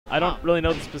I don't really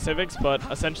know the specifics, but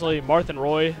essentially Marth and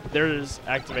Roy, theirs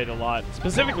activated a lot.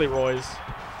 Specifically Roy's.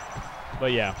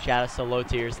 But yeah. Shout out to low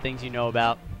tiers, things you know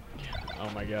about. Oh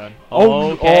my god.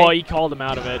 Oh, okay. Oh, he called him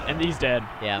out of it, and he's dead.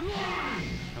 Yeah.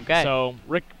 Okay. So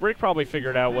Rick probably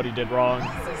figured out what he did wrong.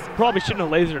 Probably shouldn't have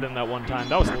lasered him that one time.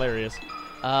 That was hilarious.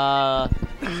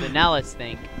 So now let's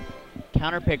think.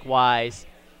 Counterpick wise,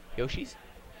 Yoshi's?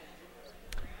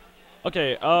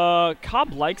 Okay,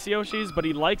 Cobb likes Yoshi's, but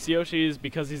he likes Yoshi's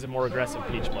because he's a more aggressive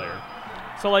Peach player.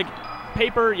 So like,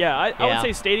 Paper, yeah, I would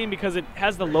say Stadium because it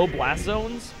has the low blast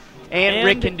zones. And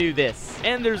Rick can do this.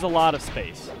 And there's a lot of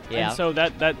space. Yeah. And so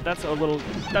that's a little,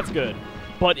 that's good.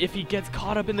 But if he gets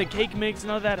caught up in the cake mix,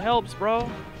 none of that helps, bro.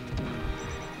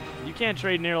 You can't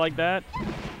trade near like that.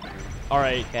 All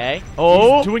right. Okay.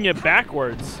 Oh. He's doing it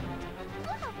backwards.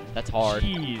 That's hard.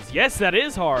 Jeez. Yes, that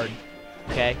is hard.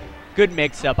 Okay. Good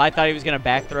mix-up. I thought he was gonna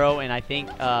back throw, and I think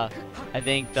the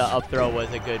up throw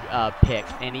was a good pick,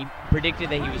 and he predicted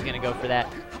that he was gonna go for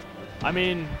that. I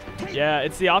mean, yeah,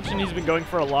 it's the option he's been going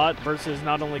for a lot versus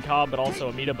not only Cobb but also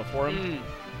Amita before him,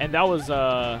 and that was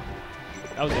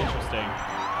interesting.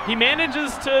 He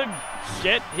manages to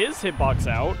get his hitbox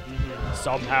out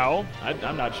somehow.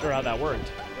 I'm not sure how that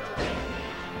worked.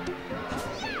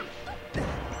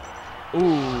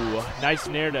 Ooh, nice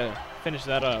nair to finish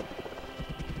that up.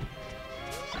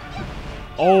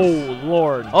 Oh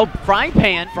Lord! Oh, frying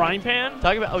pan! Frying pan!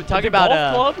 Talk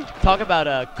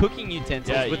about cooking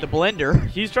utensils with the blender.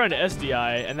 He's trying to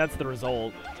SDI, and that's the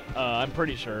result. I'm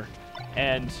pretty sure.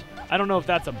 And I don't know if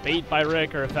that's a bait by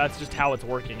Rick or if that's just how it's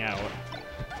working out.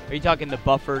 Are you talking the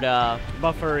buffered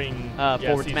buffering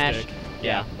forward smash? C-stick.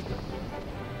 Yeah.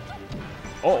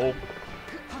 Uh-oh.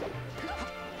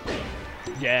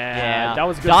 Yeah, that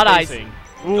was good Dot spacing.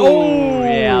 Ooh,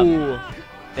 yeah.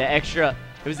 The extra,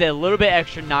 it was a little bit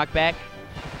extra knockback.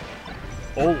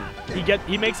 Oh,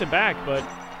 he makes it back, but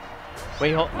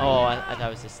wait, I thought it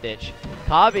was a stitch.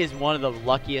 Cobb is one of the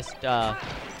luckiest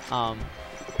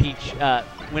Peach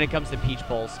when it comes to Peach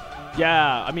pulls.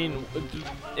 Yeah, I mean,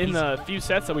 in the few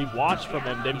sets that we've watched from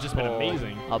him, they've just been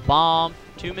amazing. A bomb,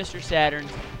 2 Mr. Saturns,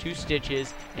 2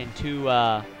 stitches, and 2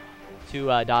 dot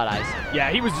eyes.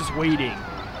 Yeah, he was just waiting.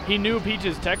 He knew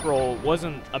Peach's tech roll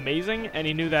wasn't amazing, and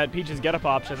he knew that Peach's get-up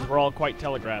options were all quite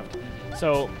telegraphed.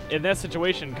 So in that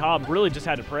situation, Cobb really just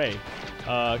had to pray,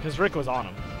 because Rick was on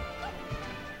him.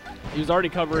 He was already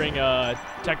covering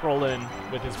tech roll in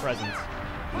with his presence.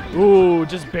 Ooh,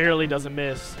 just barely doesn't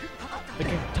miss. The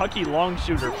Kentucky long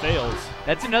shooter fails.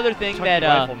 That's another thing Kentucky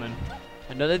rifleman.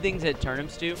 Another thing that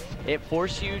tournaments do, it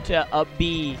forces you to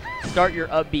start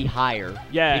your up B higher.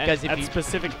 Yeah, because at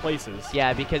specific places.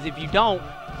 Yeah, because if you don't,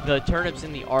 the turnip's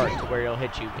in the arc to where it'll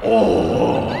hit you.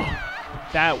 Oh,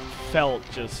 that felt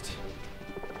just,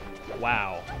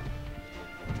 wow.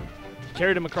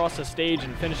 Carried him across the stage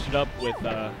and finished it up with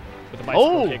a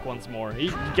bicycle kick once more. He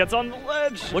gets on the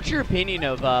ledge. What's your opinion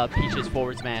of Peach's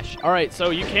forward smash? All right,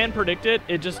 so you can predict it.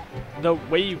 It just, the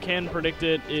way you can predict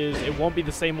it is it won't be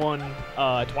the same one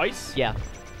twice. Yeah.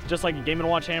 Just like a Game &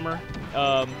 Watch hammer.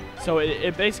 So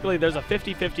it basically, there's a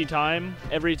 50-50 time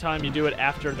every time you do it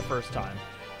after the first time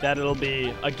that it'll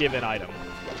be a given item.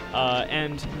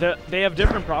 And they have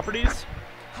different properties.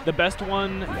 The best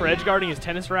one for edge guarding is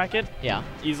tennis racket. Yeah.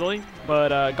 Easily.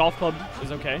 But golf club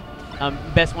is okay.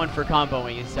 Best one for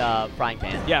comboing is frying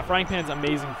pan. Yeah, frying pan's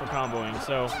amazing for comboing.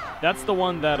 So that's the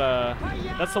one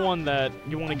that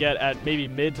you want to get at maybe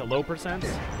mid to low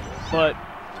percents. But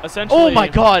essentially, oh my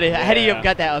God! Had he have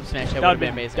got that up smash, that would have been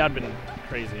amazing. That'd been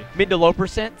crazy. Mid to low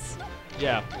percents.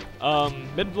 Yeah.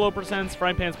 Mid to low percents.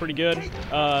 Frying pan's pretty good.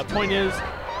 Point is,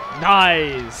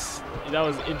 nice. That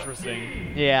was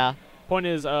interesting. Yeah. Point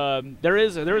is, there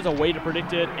is a way to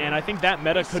predict it, and I think that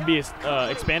meta could be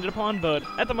expanded upon. But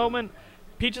at the moment,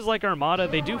 Peaches like Armada,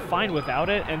 they do fine without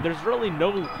it, and there's really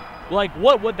no, like,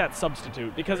 what would that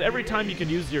substitute? Because every time you could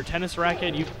use your tennis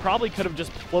racket, you probably could have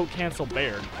just float cancel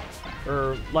Baird,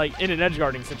 or like in an edge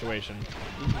guarding situation,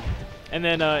 and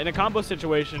then in a combo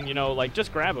situation, you know, like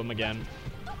just grab him again.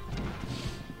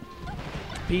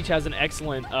 Peach has an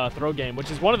excellent throw game,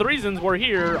 which is one of the reasons we're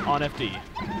here on FD.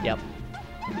 Yep.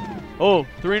 Oh,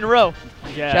 3 in a row.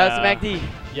 Yeah. Shout out to MacD.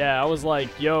 Yeah, I was like,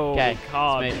 yo,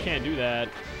 Cobb, you can't do that.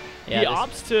 Yeah, he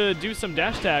opts to do some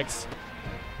dash attacks,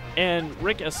 and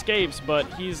Rick escapes, but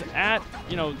he's at,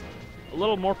 you know, a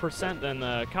little more percent than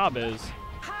Cobb is.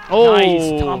 Oh.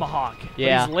 Nice tomahawk.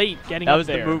 Yeah. But he's late getting up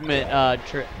there. That was the movement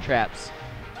traps.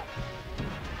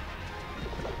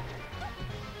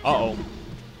 Uh-oh.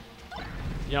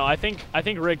 You know, I think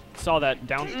Rick saw that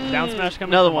down smash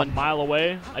coming from a mile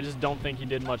away. I just don't think he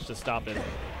did much to stop it.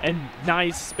 And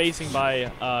nice spacing by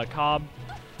Cobb.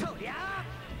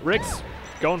 Rick's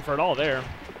going for it all there.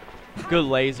 Good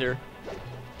laser.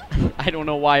 I don't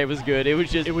know why it was good. It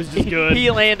was just good. He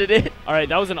landed it. All right,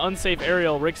 that was an unsafe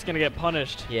aerial. Rick's going to get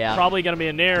punished. Yeah. Probably going to be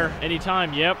a nair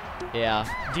anytime. Yep. Yeah.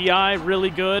 DI, really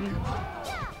good.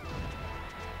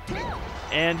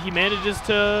 And he manages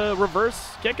to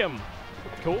reverse kick him.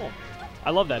 Cool.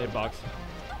 I love that hitbox.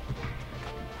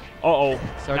 Uh-oh.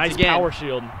 Nice again. power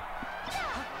shield.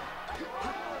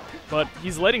 But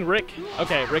he's letting Rick...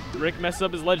 Okay, Rick messes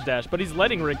up his ledge dash, but he's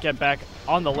letting Rick get back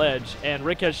on the ledge. And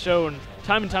Rick has shown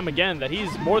time and time again that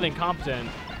he's more than competent,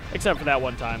 except for that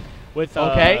one time, with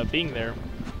being there.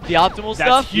 The optimal That's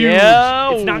stuff? huge.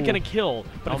 Yeah. It's not going to kill,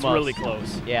 but Almost. it's really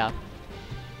close. Yeah.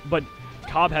 But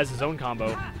Cobb has his own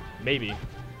combo. Maybe.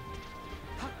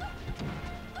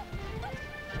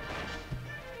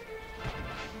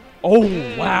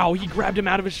 Oh, wow. He grabbed him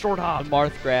out of his short hop. The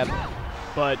Marth grab.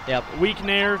 But weak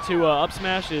nair to up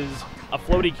smash is a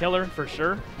floaty killer for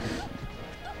sure.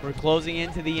 We're closing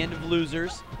into the end of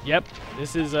losers. Yep,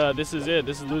 this is it. This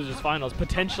is losers finals.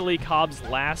 Potentially Cobb's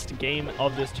last game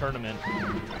of this tournament,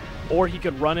 or he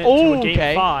could run it to a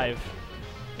game 5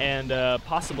 and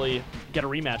possibly get a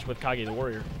rematch with Kage the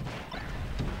Warrior.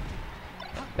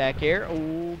 Back air.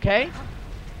 Okay.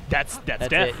 That's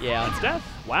death. It, yeah. That's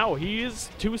death. Wow, he is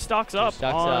 2 stocks up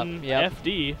on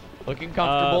FD. Looking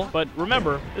comfortable. But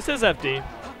remember, this is FD.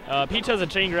 Peach has a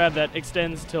chain grab that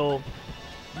extends till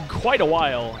quite a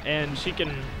while, and she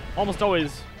can almost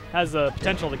always has the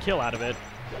potential to kill out of it.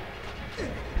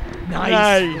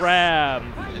 Nice grab.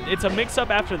 It's a mix-up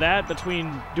after that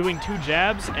between doing 2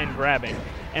 jabs and grabbing.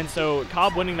 And so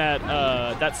Cobb winning that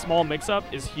that small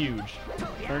mix-up is huge.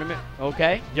 Tournament.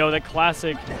 Okay. Yo, that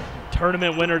classic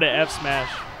tournament winner to F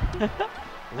smash.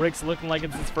 Rick's looking like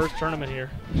it's his first tournament here.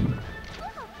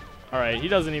 All right, he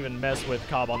doesn't even mess with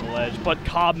Cobb on the ledge, but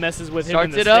Cobb messes with him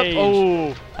in the stage.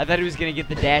 Oh, I thought he was going to get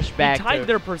the dash back. He tied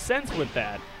their percents with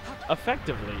that,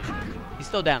 effectively. He's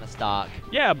still down a stock.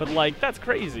 Yeah, but like that's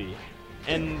crazy.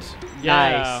 And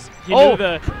nice. He knew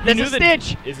the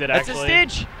stitch. Is it that's actually?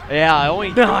 That's a stitch. Yeah,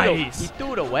 only nice. He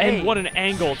threw it away. And what an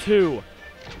angle too.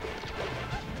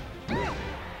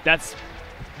 That's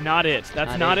not it.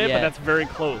 That's not it, but that's very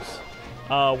close.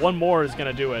 One more is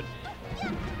gonna do it.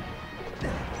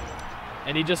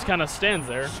 And he just kind of stands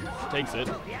there, takes it.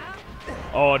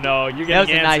 Oh no, you're getting That was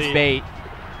antsy. a nice bait.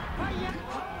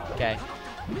 Okay.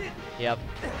 Yep.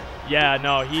 Yeah,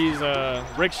 no, he's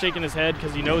Rick's shaking his head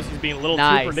because he knows he's being a little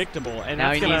too predictable, and now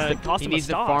that's gonna cost he him a needs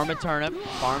stock. to farm a turnip.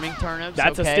 Farming turnips.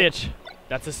 That's okay. a stitch.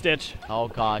 That's a stitch. Oh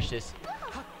gosh, this.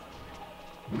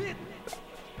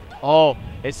 Oh,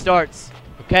 it starts.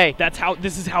 Okay.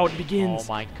 This is how it begins.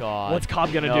 Oh my god. What's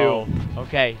Cobb gonna do?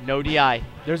 Okay, no DI.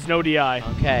 There's no DI.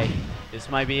 Okay, this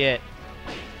might be it.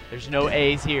 There's no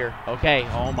A's here. Okay.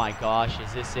 Oh my gosh,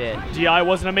 is this it? DI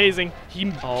wasn't amazing. He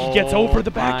gets over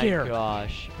the back air. Oh my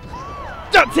gosh.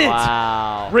 That's it.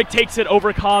 Wow. Rick takes it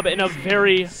over Cobb in a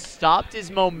very stopped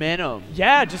his momentum.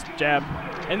 Yeah, just jab,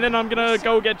 and then I'm gonna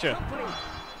go get you.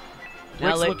 Now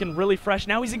Rick's looking really fresh.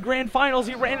 Now he's in grand finals.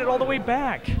 He ran it all the way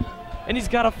back, and he's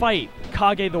got to fight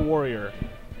Kage the Warrior.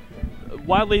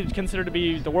 Widely considered to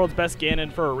be the world's best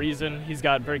Ganon for a reason. He's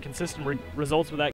got very consistent results with that